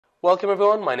Welcome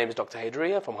everyone, my name is Dr.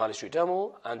 Haidaria from Harley Street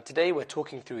Dermal, and today we're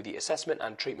talking through the assessment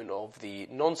and treatment of the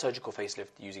non-surgical facelift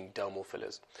using dermal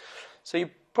fillers. So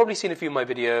you've probably seen a few of my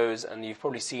videos and you've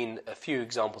probably seen a few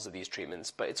examples of these treatments,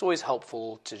 but it's always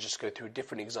helpful to just go through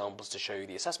different examples to show you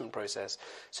the assessment process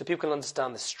so people can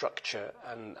understand the structure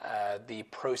and the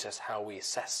process, how we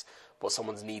assess what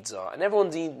someone's needs are. And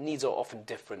everyone's needs are often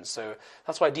different, so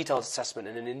that's why a detailed assessment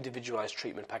and an individualized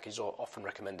treatment package are often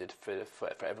recommended for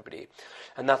everybody.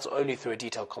 And that's only through a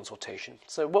detailed consultation.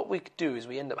 So what we do is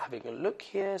we end up having a look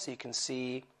here, so you can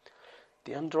see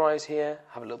the under eyes here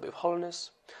have a little bit of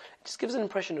hollowness. It just gives an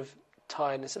impression of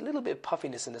tiredness, a little bit of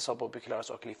puffiness in the suborbicularis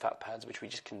oculi fat pads, which we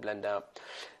just can blend out.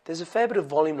 There's a fair bit of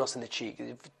volume loss in the cheek.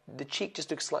 The cheek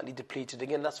just looks slightly depleted.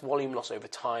 Again, that's volume loss over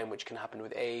time, which can happen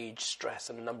with age, stress,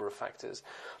 and a number of factors.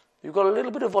 We've got a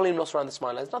little bit of volume loss around the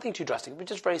smile lines, nothing too drastic, but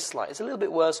just very slight. It's a little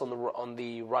bit worse on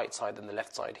the right side than the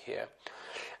left side here.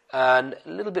 And a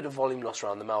little bit of volume loss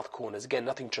around the mouth corners. Again,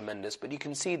 nothing tremendous, but you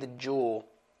can see the jaw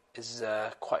is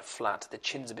quite flat, the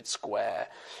chin's a bit square.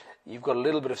 You've got a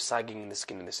little bit of sagging in the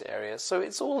skin in this area. So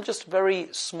it's all just very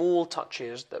small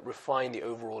touches that refine the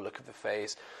overall look of the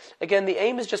face. Again, the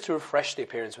aim is just to refresh the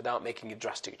appearance without making a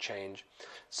drastic change.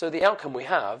 So the outcome we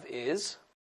have is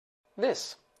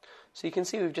this. So you can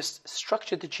see we've just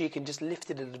structured the cheek and just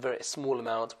lifted it a very small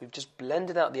amount. We've just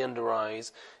blended out the under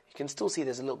eyes. You can still see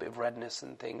there's a little bit of redness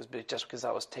and things, but just because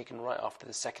that was taken right after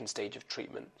the second stage of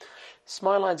treatment.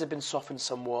 Smile lines have been softened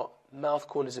somewhat, mouth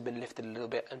corners have been lifted a little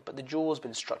bit, but the jaw's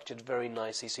been structured very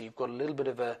nicely, so you've got a little bit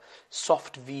of a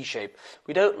soft V shape.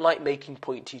 We don't like making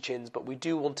pointy chins, but we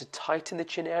do want to tighten the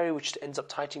chin area, which ends up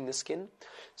tightening the skin.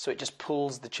 So it just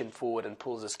pulls the chin forward and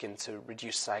pulls the skin to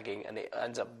reduce sagging, and it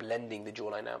ends up blending the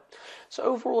jawline out. So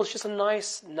overall, it's just a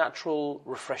nice, natural,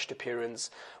 refreshed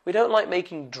appearance. We don't like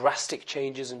making drastic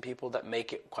changes in people that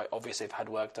make it quite obvious they've had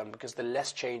work done, because the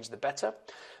less change, the better.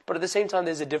 But at the same time,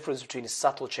 there's a difference between a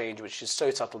subtle change, which is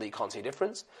so subtle that you can't see a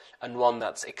difference, and one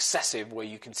that's excessive, where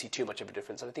you can see too much of a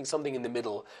difference. And I think something in the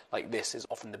middle, like this, is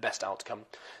often the best outcome.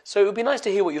 So it would be nice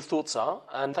to hear what your thoughts are,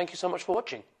 and thank you so much for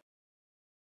watching.